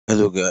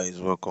Hello guys,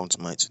 welcome to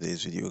my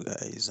today's video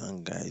guys.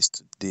 And guys,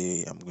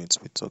 today I'm going to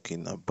be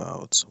talking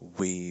about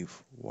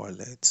Wave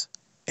Wallet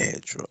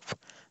Airdrop.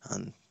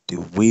 And the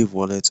Wave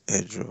Wallet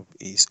Airdrop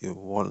is a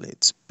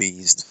wallet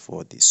based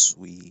for the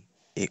Sui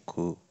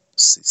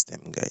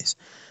ecosystem guys.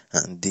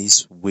 And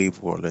these Wave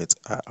wallets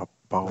are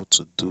about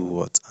to do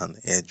what? An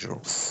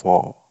airdrop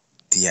for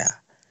their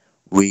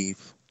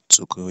Wave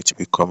token, which will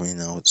be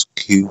coming out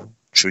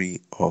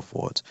Q3 of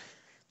what?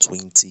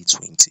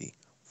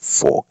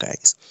 2024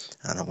 guys,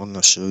 and I'm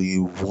gonna show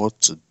you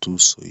what to do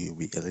so you'll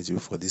be eligible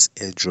for this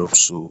airdrop,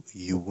 so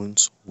you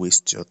won't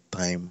waste your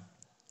time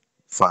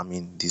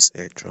farming this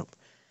airdrop.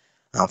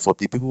 And for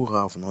the people who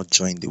have not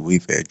joined the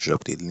Wave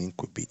airdrop, the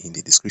link will be in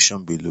the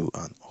description below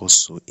and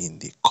also in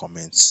the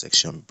comment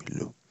section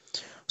below.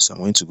 So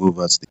I'm going to go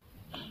over to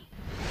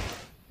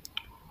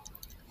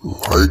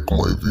Like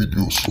my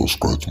video,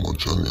 subscribe to my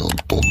channel and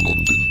turn on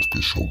the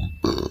notification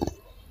bell.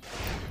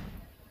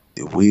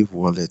 the Wave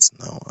wallet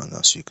now, and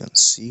as you can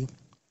see,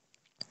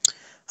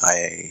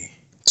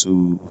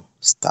 to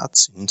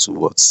start into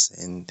what,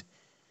 send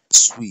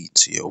Sui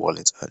to your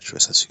wallet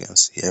address. As you can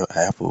see here, I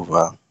have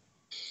over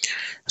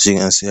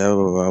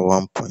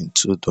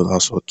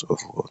 $1.2 worth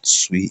of what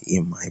Sui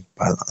in my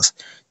balance.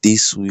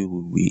 This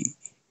Sui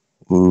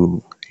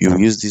you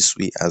use this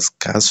Sui as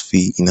gas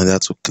fee in order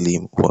to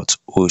claim what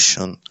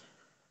ocean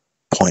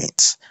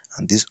points,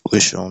 and these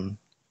ocean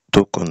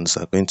tokens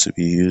are going to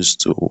be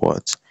used to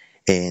what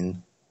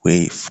earn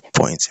wave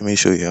points. Let me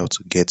show you how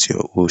to get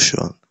your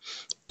ocean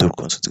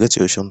token. So to get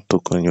your ocean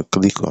token, you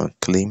click on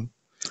claim.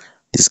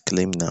 This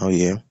claim now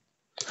here.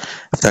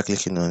 After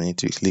clicking on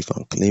it, you click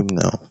on claim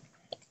now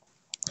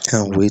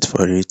and wait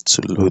for it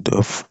to load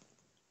up.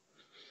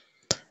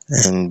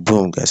 And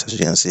boom guys, as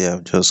you can see,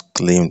 I've just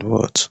claimed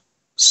what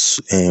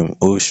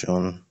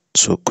ocean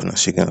token.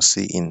 As you can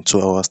see, in 2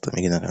 hours time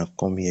again, I can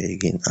come here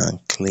again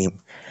and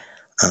claim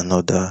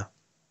another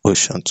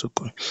ocean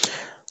token.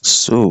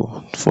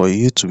 So for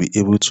you to be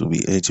able to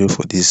be eligible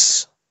for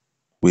this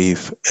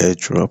Wave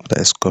airdrop that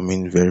is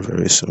coming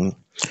very soon,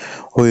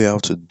 all you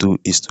have to do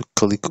is to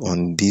click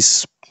on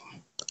this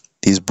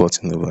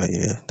button over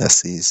here that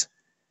says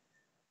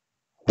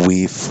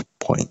wave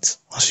point.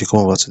 Once you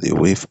come over to the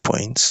wave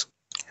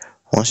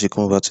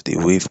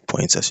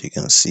points, as you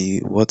can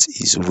see, what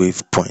is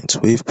wave points?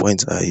 Wave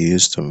points are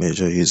used to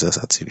measure users'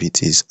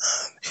 activities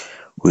and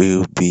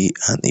will be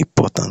an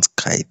important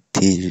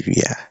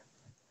criteria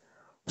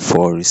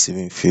for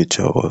receiving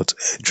future world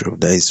airdrop.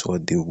 That is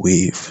what the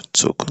wave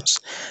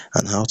tokens.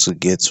 And how to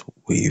get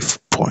wave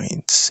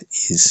points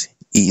is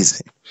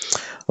easy.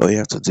 All you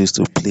have to do is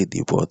to play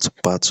the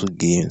battle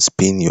game,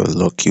 spin your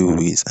lucky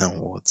wheels, and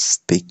what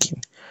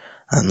staking.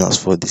 And as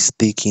for the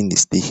staking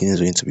is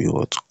going to be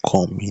what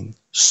coming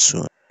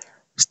soon.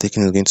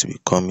 Staking is going to be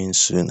coming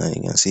soon, and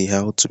you can see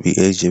how to be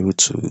eligible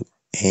to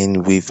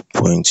earn wave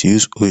points.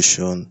 Use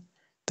ocean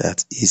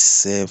that is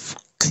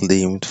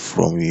self-claimed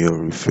from your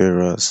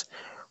referrals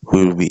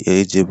will be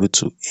eligible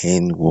to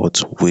earn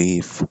what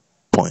wave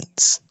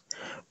points.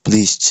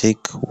 Please check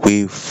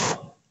wave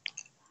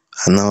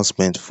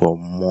announcement for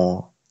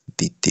more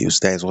details.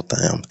 That is what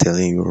I am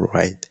telling you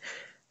right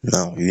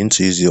now. You need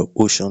to use your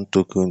ocean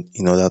token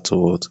in order to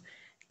what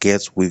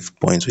get wave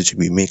points, which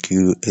will make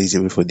you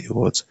eligible for the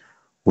what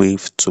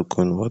wave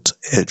token what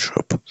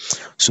airdrop.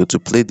 So to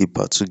play the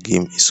battle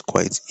game is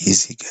quite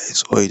easy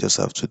guys. All you just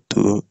have to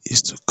do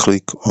is to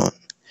click on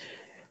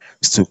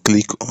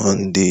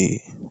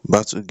the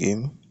battle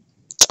game.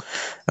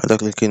 After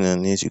clicking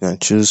on it, you can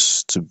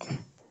choose to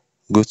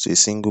go to a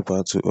single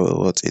battle or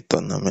what a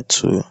tournament.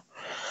 So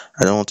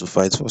I don't want to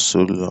fight for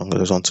so long. I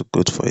just want to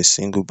go for a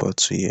single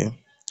battle here,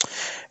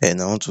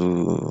 and I want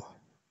to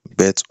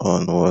bet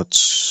on what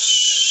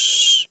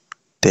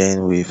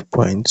 10 wave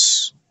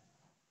points.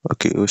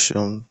 Okay,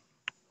 ocean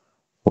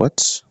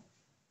what?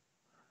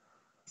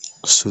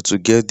 So to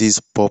get these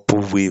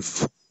purple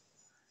wave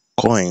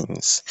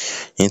coins,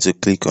 you need to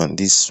click on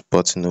this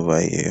button over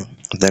here.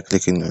 After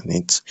clicking on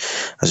it,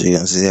 as you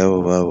can see, I have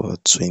over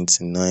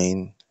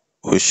 29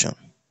 ocean.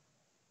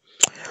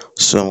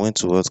 So I'm going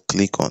to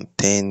click on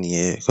 10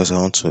 here because I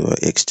want to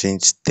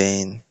exchange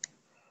 10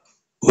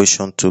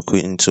 ocean token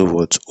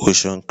into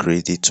ocean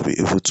credit to be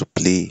able to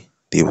play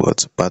the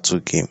battle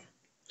game.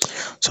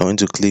 So I'm going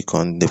to click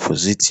on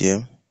deposit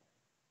here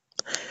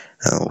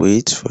and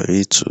wait for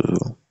it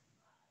to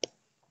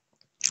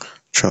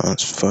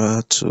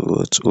transfer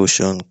to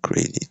ocean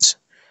credit.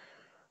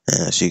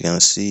 And as you can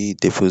see,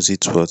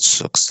 deposit was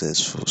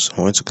successful. So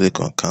I'm going to click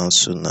on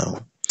cancel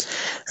now.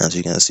 As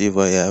you can see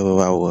over here, I have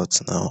over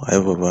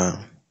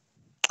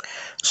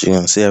so you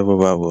can see I have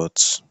over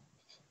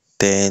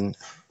 10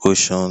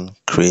 ocean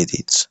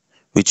credits,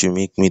 which will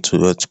make me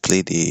to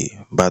play the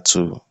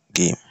battle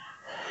game.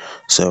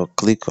 So I'll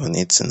click on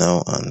it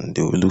now and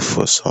they will look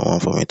for someone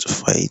for me to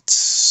fight.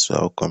 So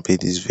I'll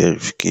complete this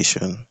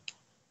verification.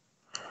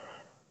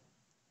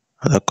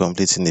 After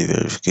completing the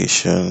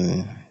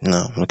verification,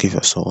 now I'm looking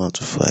for someone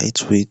to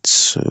fight with.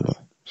 So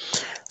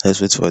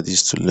let's wait for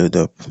this to load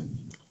up.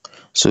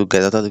 So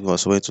guys, after looking for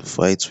somewhere to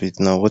fight with,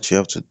 now what you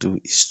have to do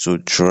is to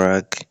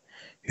drag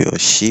your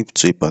ship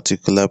to a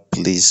particular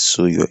place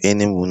so your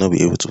enemy will not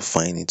be able to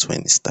find it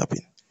when it's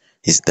tapping.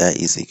 It's that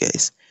easy,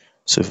 guys.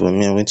 So for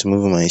me, I'm going to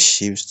move my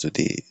ships to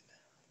the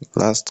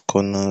last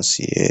corners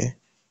here.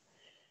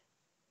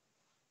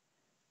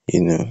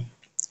 You know,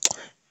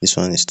 this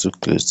one is too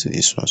close to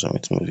this one, so I'm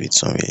going to move it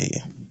somewhere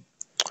here.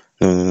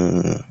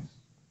 No.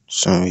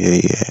 Somewhere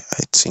here,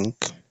 I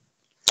think.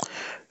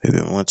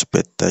 Maybe much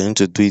better. You need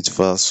to do it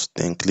fast,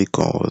 then click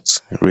on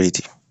what?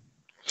 Ready.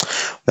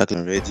 That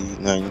is ready.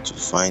 Now you need to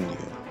find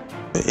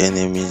your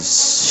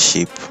enemy's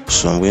ship.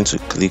 So I'm going to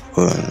click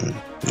on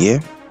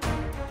here.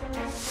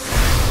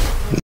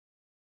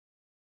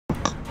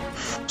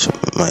 So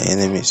my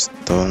enemy is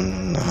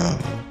done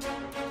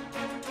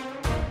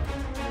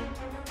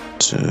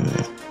so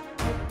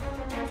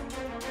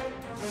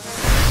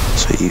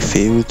he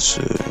failed.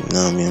 So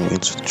now I'm going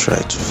to try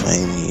to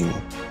find him.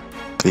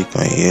 Click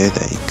on here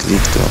that he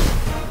clicked on.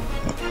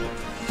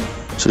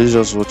 So this is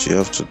just what you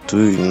have to do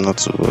in order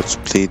to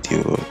play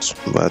the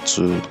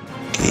battle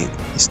game.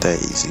 It's that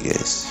easy,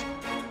 guys.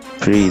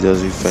 Pray it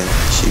doesn't find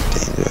my ship,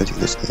 then nobody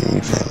doesn't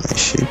even find my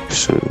ship.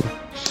 So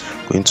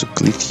I'm going to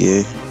click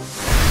here.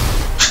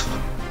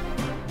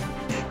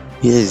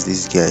 Here is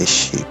this guy's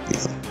ship.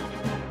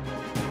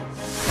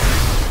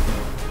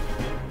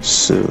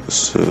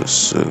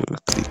 So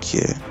click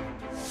here.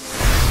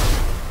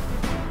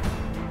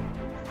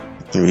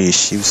 Really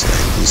ships in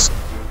this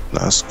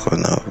last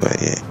corner over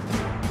here.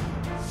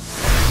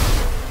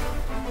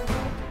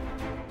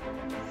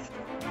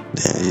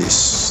 Then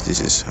this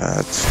is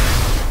hard.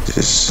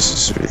 This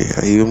is really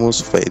hard. You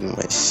almost find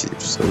my ship,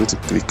 so I need to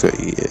click on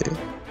here.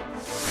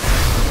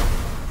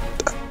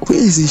 Where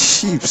is the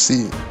ship?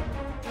 See?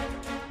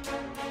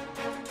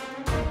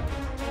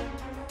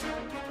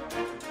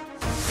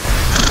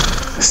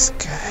 This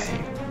guy.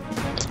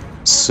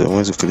 So I'm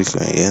going to click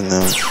on here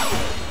now.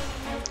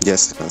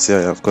 Yes, you can see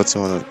I have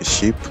gotten one of the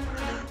ship.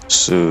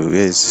 So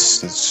where is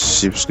this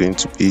ship's going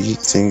to be? I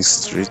think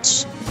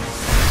straight.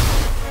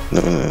 No,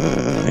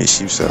 the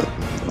ships are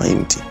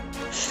 90.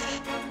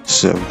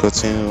 So I've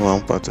gotten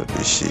one part of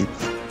the ship.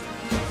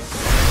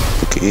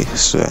 Okay,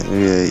 so I know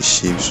where the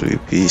ships will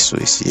be, so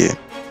it's here.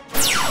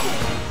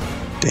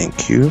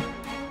 Thank you.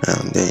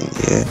 And then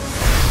here.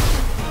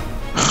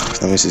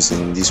 Let me see, it's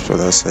in this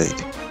other side.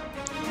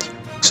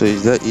 So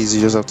it's that easy,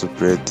 you just have to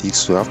predict.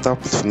 So after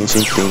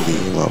finishing playing the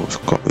game, I will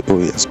come. Oh,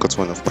 he has got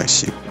one of my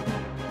ship.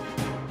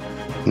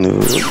 No,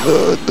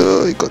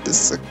 he got the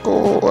second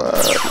one.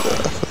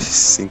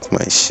 Sink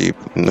my ship.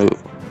 No.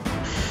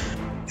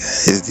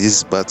 Guys,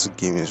 this battle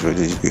game is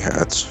really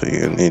hard, so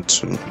you need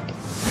to be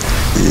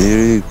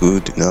really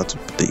good in how to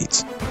play it.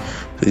 So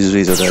this is where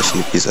his other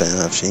ship is. I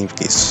have changed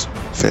his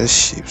first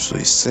ship, so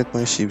his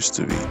second ship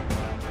should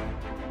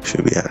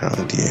be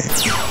around here.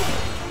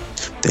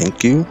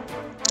 Thank you.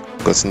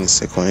 Gotten the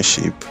second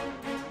ship.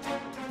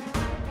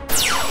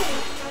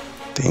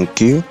 Thank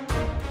you.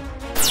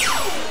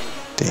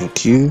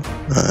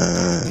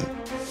 And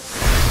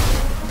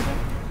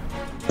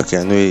okay,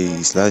 I know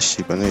his last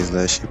ship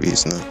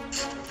is now.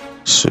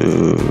 So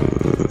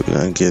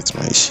don't get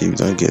my ship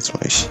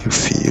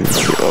feel.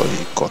 Oh,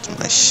 he got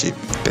my ship.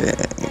 Dang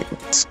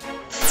it.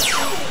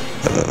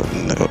 Oh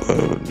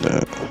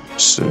no.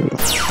 So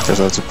just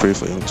have to pray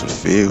for him to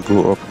fail.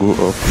 Go up.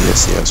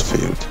 Yes, he has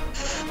failed.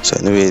 So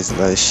I know where his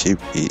last ship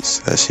is.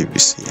 That ship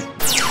is here.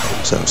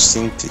 So I've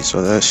synced his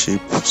other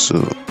ship.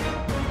 So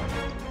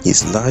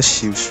his last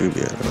ship should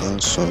be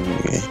around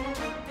somewhere.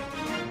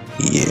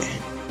 Yeah.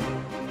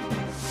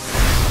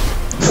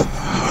 Oh,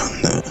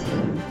 no.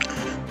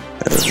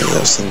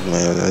 I've synced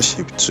my other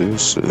ship too.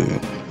 So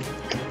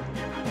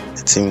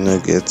let him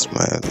not get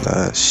my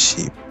last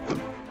ship.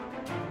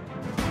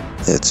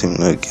 Let him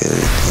not get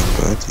it,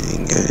 but he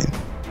didn't get it.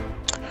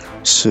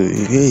 So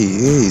here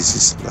is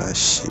his last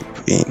ship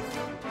in.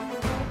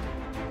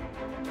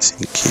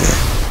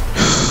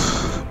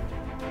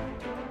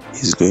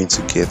 He's going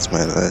to get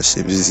my last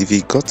ship. If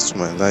he got to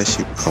my last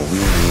ship and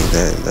win me,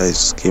 that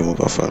is game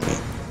over for me.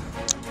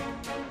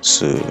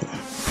 So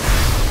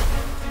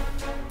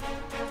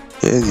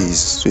here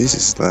is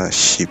his last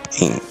ship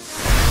in.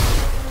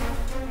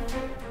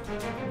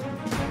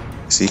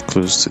 Is he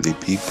close to the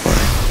big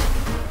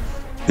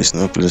one? He's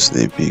not close to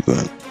the big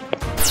one.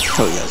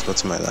 Oh, he has got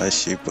to my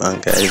last ship,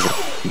 and guys,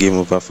 game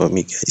over for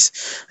me, guys.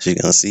 As you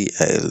can see,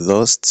 I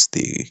lost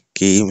the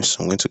game,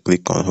 so I'm going to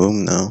click on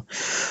home now.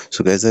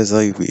 So guys, that's how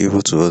you'll be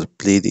able to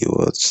play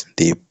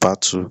the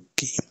battle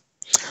game.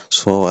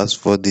 So as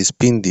for the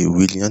spin the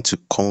wheel, you want to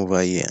come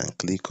over here and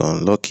click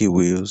on lucky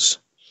wheels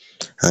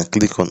and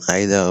click on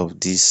either of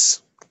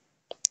these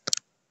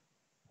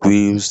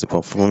wheels. The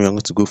perform, I'm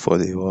going to go for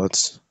the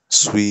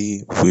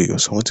sweet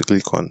wheels. I'm going to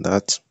click on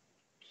that.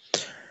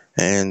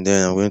 And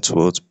then I'm going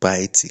to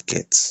buy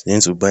tickets. You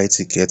need to buy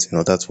tickets in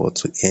order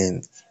to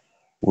earn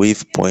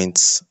wave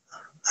points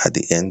at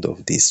the end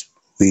of this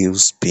wheel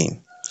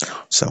spin.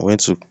 So I'm going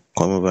to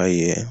come over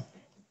here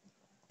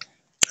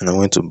and I'm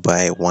going to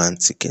buy one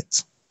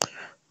ticket.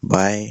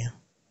 Buy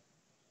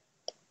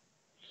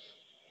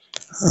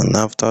And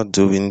after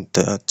doing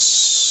that,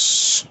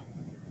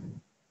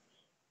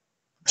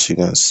 as you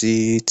can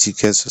see,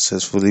 ticket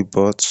successfully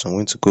bought. So I'm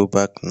going to go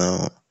back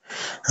now.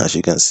 As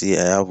you can see,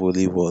 I have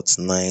only what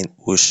 9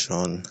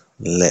 ocean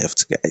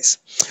left, guys.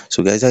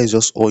 So guys, that is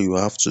just all you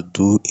have to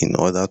do in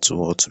order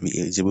to be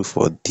eligible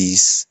for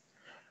this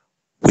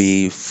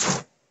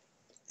wave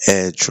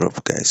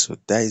airdrop, guys. So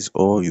that is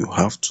all you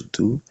have to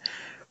do.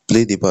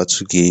 Play the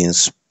battle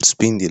games,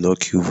 spin the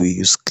lucky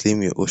wheels,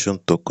 claim your ocean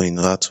token in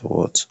order to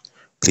what?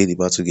 Play the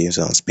battle games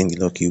and spin the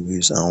lucky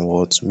wheels, and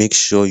what? Make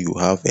sure you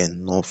have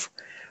enough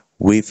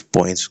wave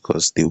points,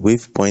 because the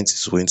wave point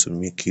is going to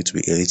make you to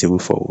be eligible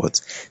for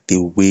what?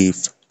 The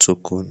wave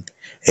token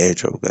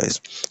airdrop,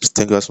 guys. So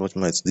thank you guys so much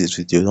for this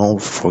video.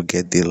 Don't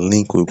forget, the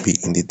link will be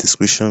in the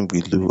description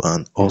below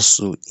and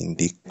also in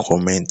the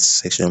comment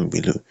section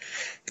below.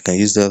 You can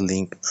use that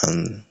link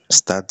and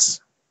start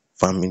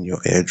farming your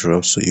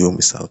airdrop so you won't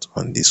miss out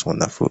on this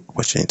wonderful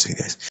opportunity,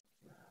 guys.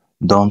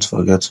 Don't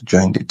forget to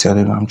join the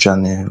Telegram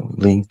channel.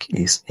 Link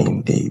is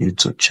in the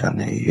YouTube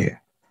channel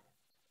here.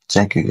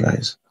 Thank you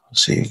guys. I'll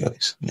see you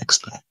guys next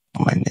time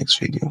on my next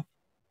video.